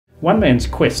One man's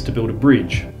quest to build a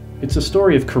bridge. It's a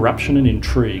story of corruption and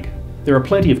intrigue. There are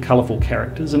plenty of colourful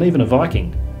characters and even a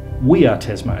Viking. We are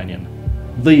Tasmanian.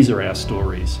 These are our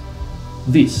stories.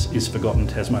 This is Forgotten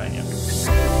Tasmania.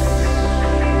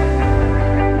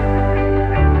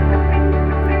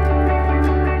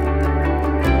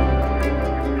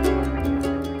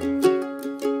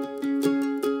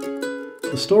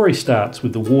 The story starts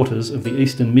with the waters of the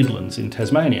Eastern Midlands in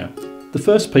Tasmania. The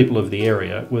first people of the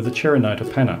area were the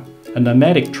Cheranotopanna, a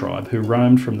nomadic tribe who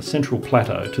roamed from the Central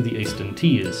Plateau to the Eastern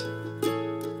Tiers.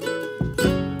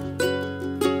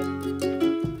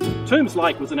 Tombs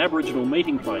Lake was an Aboriginal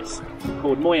meeting place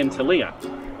called Moyentalea,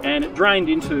 and it drained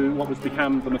into what was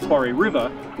become the Macquarie River,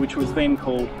 which was then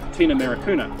called Tina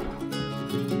Marikuna.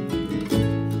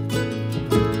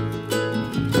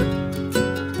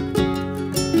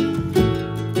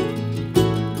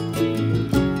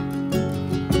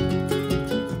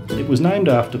 It was named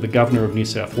after the Governor of New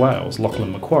South Wales,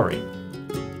 Lachlan Macquarie.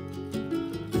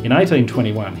 In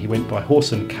 1821 he went by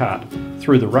horse and cart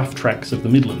through the rough tracks of the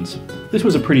Midlands. This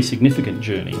was a pretty significant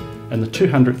journey, and the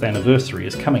 200th anniversary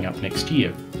is coming up next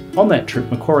year. On that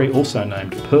trip, Macquarie also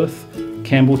named Perth,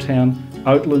 Campbelltown,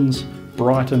 Oatlands,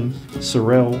 Brighton,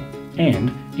 Sorell,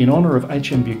 and, in honour of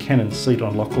H.M. Buchanan's seat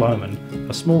on Loch Lomond,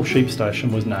 a small sheep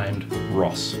station was named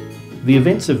Ross. The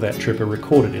events of that trip are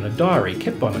recorded in a diary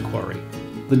kept by Macquarie.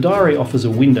 The diary offers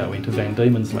a window into Van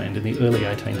Diemen's Land in the early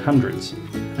 1800s,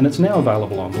 and it's now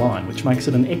available online, which makes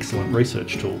it an excellent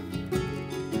research tool.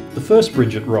 The first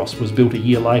bridge at Ross was built a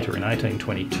year later in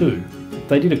 1822.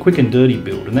 They did a quick and dirty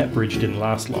build, and that bridge didn't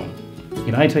last long.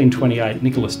 In 1828,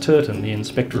 Nicholas Turton, the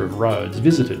Inspector of Roads,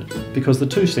 visited because the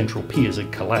two central piers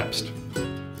had collapsed.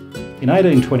 In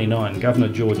 1829, Governor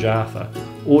George Arthur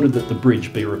ordered that the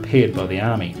bridge be repaired by the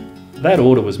Army. That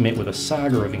order was met with a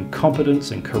saga of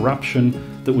incompetence and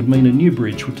corruption that would mean a new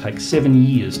bridge would take 7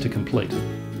 years to complete.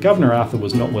 Governor Arthur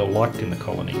was not well liked in the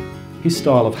colony. His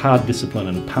style of hard discipline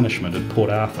and punishment at Port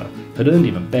Arthur had earned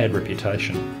him a bad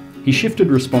reputation. He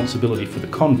shifted responsibility for the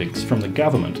convicts from the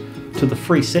government to the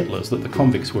free settlers that the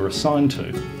convicts were assigned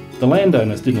to. The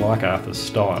landowners didn't like Arthur's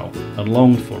style and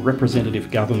longed for representative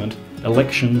government,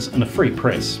 elections and a free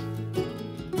press.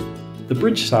 The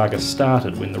bridge saga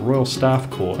started when the Royal Staff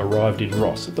Corps arrived in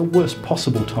Ross at the worst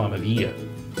possible time of year.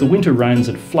 The winter rains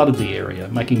had flooded the area,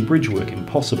 making bridge work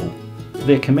impossible.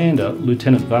 Their commander,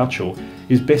 Lieutenant Varchel,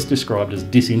 is best described as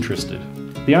disinterested.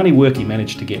 The only work he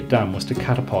managed to get done was to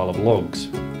cut a pile of logs.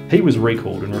 He was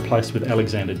recalled and replaced with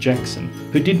Alexander Jackson,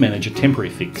 who did manage a temporary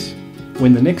fix.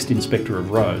 When the next Inspector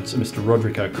of Roads, Mr.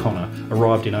 Roderick O'Connor,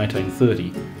 arrived in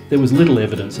 1830, there was little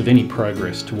evidence of any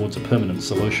progress towards a permanent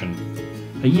solution.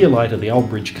 A year later, the old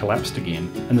bridge collapsed again,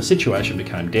 and the situation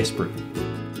became desperate.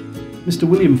 Mr.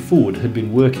 William Ford had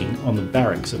been working on the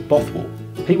barracks at Bothwell.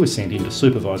 He was sent in to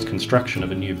supervise construction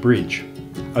of a new bridge.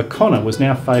 O'Connor was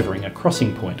now favouring a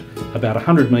crossing point about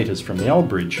 100 metres from the old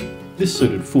bridge. This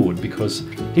suited Ford because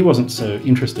he wasn't so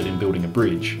interested in building a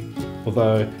bridge,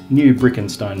 although new brick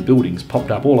and stone buildings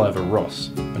popped up all over Ross,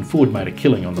 and Ford made a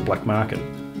killing on the black market.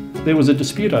 There was a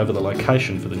dispute over the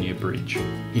location for the new bridge.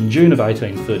 In June of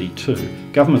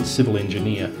 1832, government civil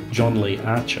engineer John Lee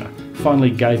Archer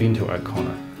finally gave in to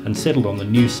O'Connor and settled on the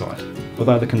new site,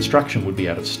 although the construction would be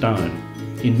out of stone.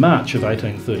 In March of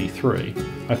 1833,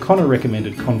 O'Connor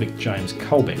recommended convict James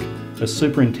Colbeck as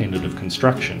superintendent of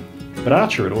construction, but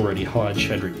Archer had already hired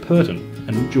Shadrick Purton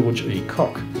and George E.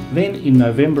 Koch. Then, in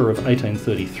November of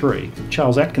 1833,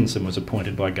 Charles Atkinson was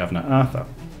appointed by Governor Arthur.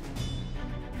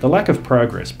 The lack of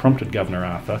progress prompted Governor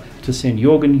Arthur to send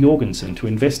Jorgen Jorgensen to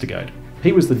investigate.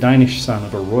 He was the Danish son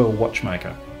of a royal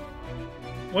watchmaker.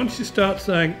 Once you start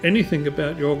saying anything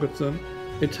about Jorgensen,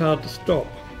 it's hard to stop,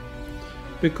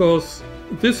 because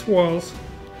this was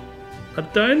a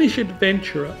Danish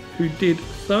adventurer who did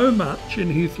so much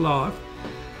in his life,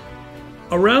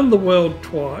 around the world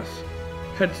twice,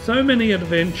 had so many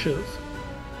adventures,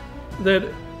 that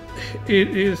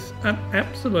it is an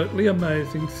absolutely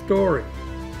amazing story.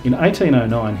 In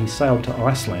 1809 he sailed to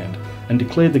Iceland and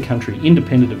declared the country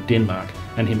independent of Denmark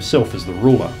and himself as the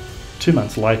ruler. 2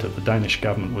 months later the Danish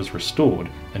government was restored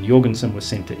and Jorgensen was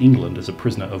sent to England as a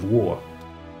prisoner of war.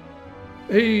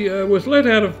 He was let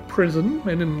out of prison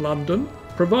and in London,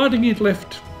 providing he'd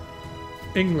left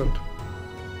England.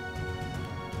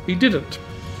 He didn't.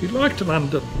 He liked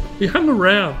London. He hung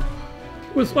around.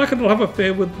 It was like a love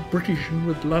affair with the British and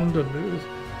with London.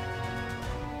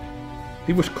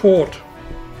 He was caught,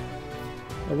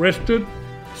 arrested,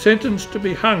 sentenced to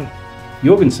be hung.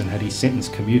 Jorgensen had his sentence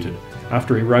commuted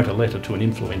after he wrote a letter to an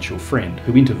influential friend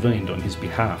who intervened on his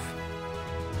behalf.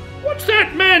 What's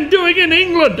that man doing in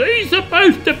England? He's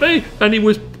supposed to be... And he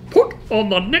was put on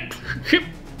the next ship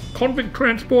convict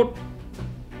transport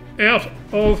out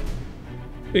of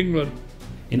England.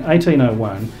 In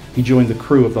 1801, he joined the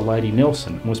crew of the Lady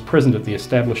Nelson and was present at the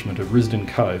establishment of Risdon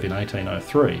Cove in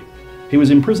 1803. He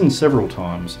was imprisoned several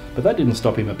times, but that didn't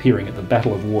stop him appearing at the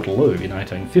Battle of Waterloo in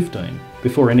 1815,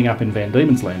 before ending up in Van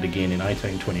Diemen's Land again in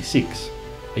 1826.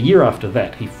 A year after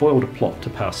that, he foiled a plot to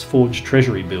pass forged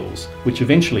treasury bills, which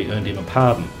eventually earned him a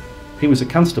pardon. He was a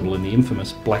constable in the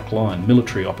infamous Black Line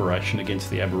military operation against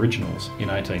the Aboriginals in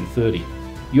 1830.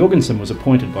 Jorgensen was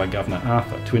appointed by Governor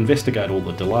Arthur to investigate all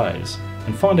the delays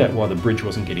and find out why the bridge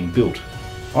wasn't getting built.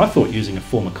 I thought using a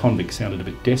former convict sounded a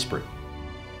bit desperate.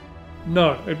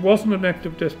 No, it wasn't an act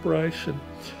of desperation.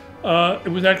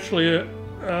 It was actually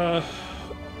a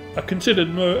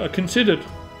considered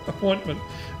appointment,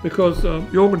 because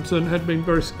Jorgensen had been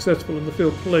very successful in the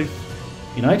field police.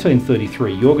 In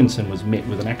 1833, Jorgensen was met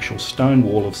with an actual stone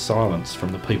wall of silence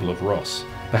from the people of Ross.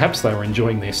 Perhaps they were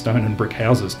enjoying their stone and brick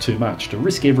houses too much to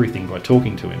risk everything by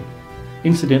talking to him.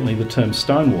 Incidentally, the term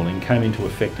stonewalling came into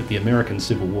effect at the American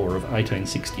Civil War of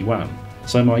 1861,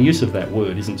 so my use of that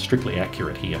word isn't strictly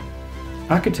accurate here.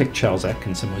 Architect Charles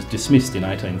Atkinson was dismissed in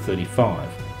 1835,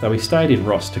 though he stayed in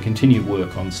Ross to continue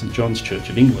work on St John's Church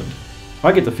of England.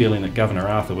 I get the feeling that Governor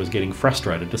Arthur was getting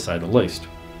frustrated, to say the least.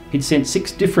 He'd sent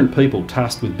 6 different people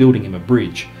tasked with building him a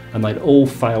bridge, and they'd all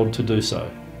failed to do so.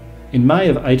 In May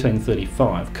of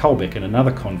 1835, Colbeck and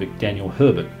another convict, Daniel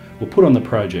Herbert, were put on the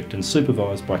project and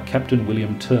supervised by Captain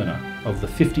William Turner of the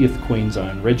 50th Queen's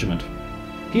Own Regiment.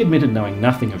 He admitted knowing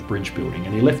nothing of bridge building,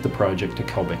 and he left the project to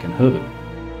Colbeck and Herbert.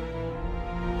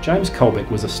 James Colbeck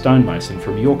was a stonemason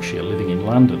from Yorkshire living in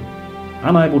London.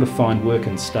 Unable to find work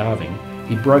and starving,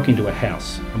 he broke into a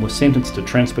house and was sentenced to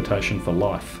transportation for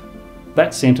life.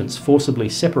 That sentence forcibly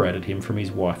separated him from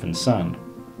his wife and son.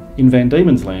 In Van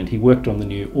Diemen's Land, he worked on the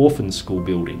new orphan school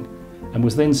building and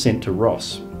was then sent to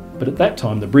Ross. But at that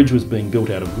time the bridge was being built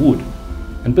out of wood,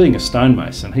 and being a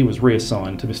stonemason he was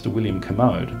reassigned to Mr William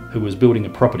Commode, who was building a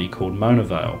property called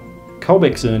Monavale.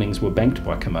 Colbeck's earnings were banked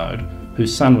by Commode,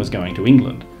 whose son was going to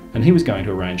England, and he was going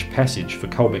to arrange passage for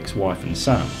Colbeck's wife and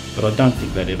son, but I don't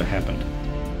think that ever happened.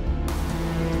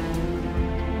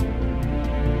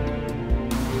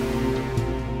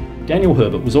 Daniel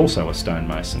Herbert was also a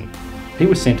stonemason. He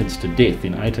was sentenced to death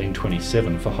in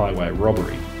 1827 for highway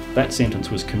robbery. That sentence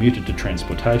was commuted to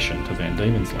transportation to Van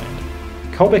Diemen's Land.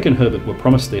 Colbeck and Herbert were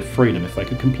promised their freedom if they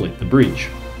could complete the bridge.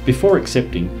 Before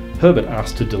accepting, Herbert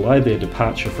asked to delay their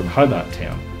departure from Hobart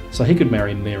Town so he could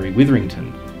marry Mary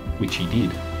Witherington, which he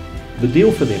did. The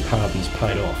deal for their pardons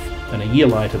paid off, and a year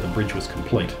later the bridge was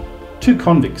complete. 2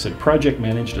 convicts had project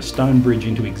managed a stone bridge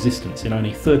into existence in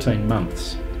only 13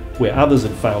 months, where others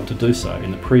had failed to do so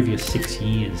in the previous 6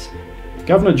 years.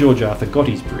 Governor George Arthur got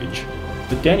his bridge,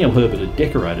 but Daniel Herbert had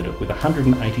decorated it with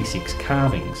 186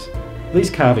 carvings. These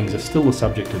carvings are still the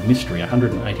subject of mystery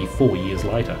 184 years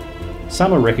later.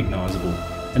 Some are recognisable,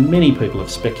 and many people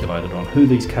have speculated on who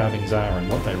these carvings are and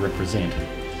what they represent.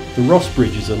 The Ross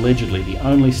Bridge is allegedly the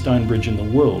only stone bridge in the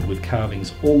world with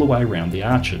carvings all the way around the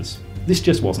arches. This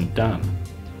just wasn't done.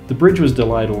 The bridge was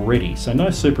delayed already, so no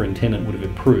superintendent would have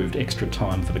approved extra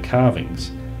time for the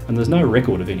carvings, and there's no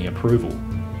record of any approval.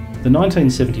 The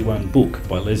 1971 book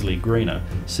by Leslie Greener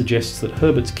suggests that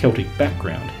Herbert's Celtic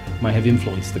background may have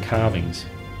influenced the carvings.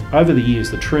 Over the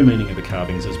years, the true meaning of the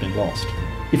carvings has been lost,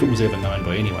 if it was ever known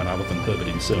by anyone other than Herbert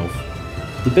himself.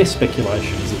 The best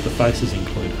speculation is that the faces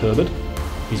include Herbert,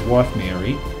 his wife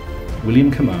Mary,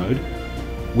 William Commode,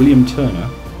 William Turner,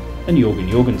 and Jorgen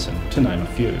Jorgensen, to name a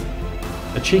few.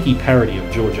 A cheeky parody of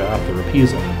George Arthur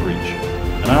appears on the bridge,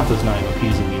 and Arthur's name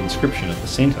appears in the inscription at the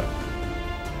centre.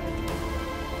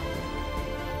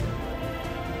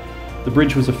 The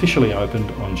bridge was officially opened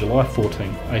on July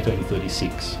 14,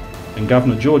 1836, and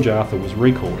Governor George Arthur was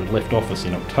recalled and left office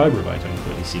in October of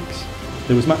 1836.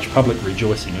 There was much public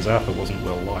rejoicing as Arthur wasn't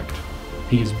well liked.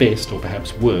 He is best, or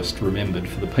perhaps worst, remembered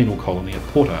for the penal colony of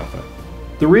Port Arthur.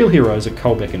 The real heroes are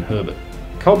Colbeck and Herbert.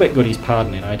 Colbeck got his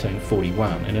pardon in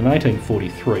 1841 and in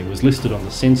 1843 was listed on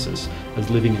the census as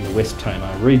living in the West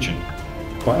Tamar region.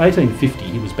 By 1850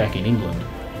 he was back in England,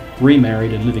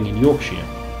 remarried and living in Yorkshire.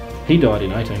 He died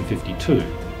in 1852.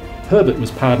 Herbert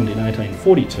was pardoned in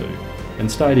 1842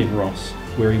 and stayed in Ross,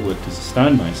 where he worked as a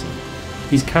stonemason.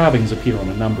 His carvings appear on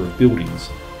a number of buildings,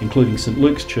 including St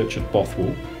Luke's Church at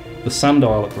Bothwell, the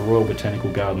sundial at the Royal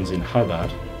Botanical Gardens in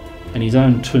Hobart, and his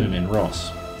own tomb in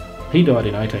Ross. He died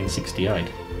in 1868.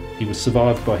 He was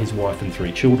survived by his wife and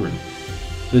 3 children.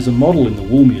 There's a model in the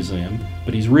Wool Museum,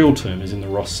 but his real tomb is in the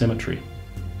Ross Cemetery.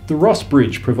 The Ross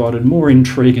Bridge provided more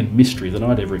intrigue and mystery than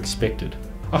I'd ever expected.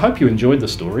 I hope you enjoyed the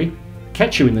story.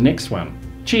 Catch you in the next one.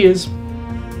 Cheers!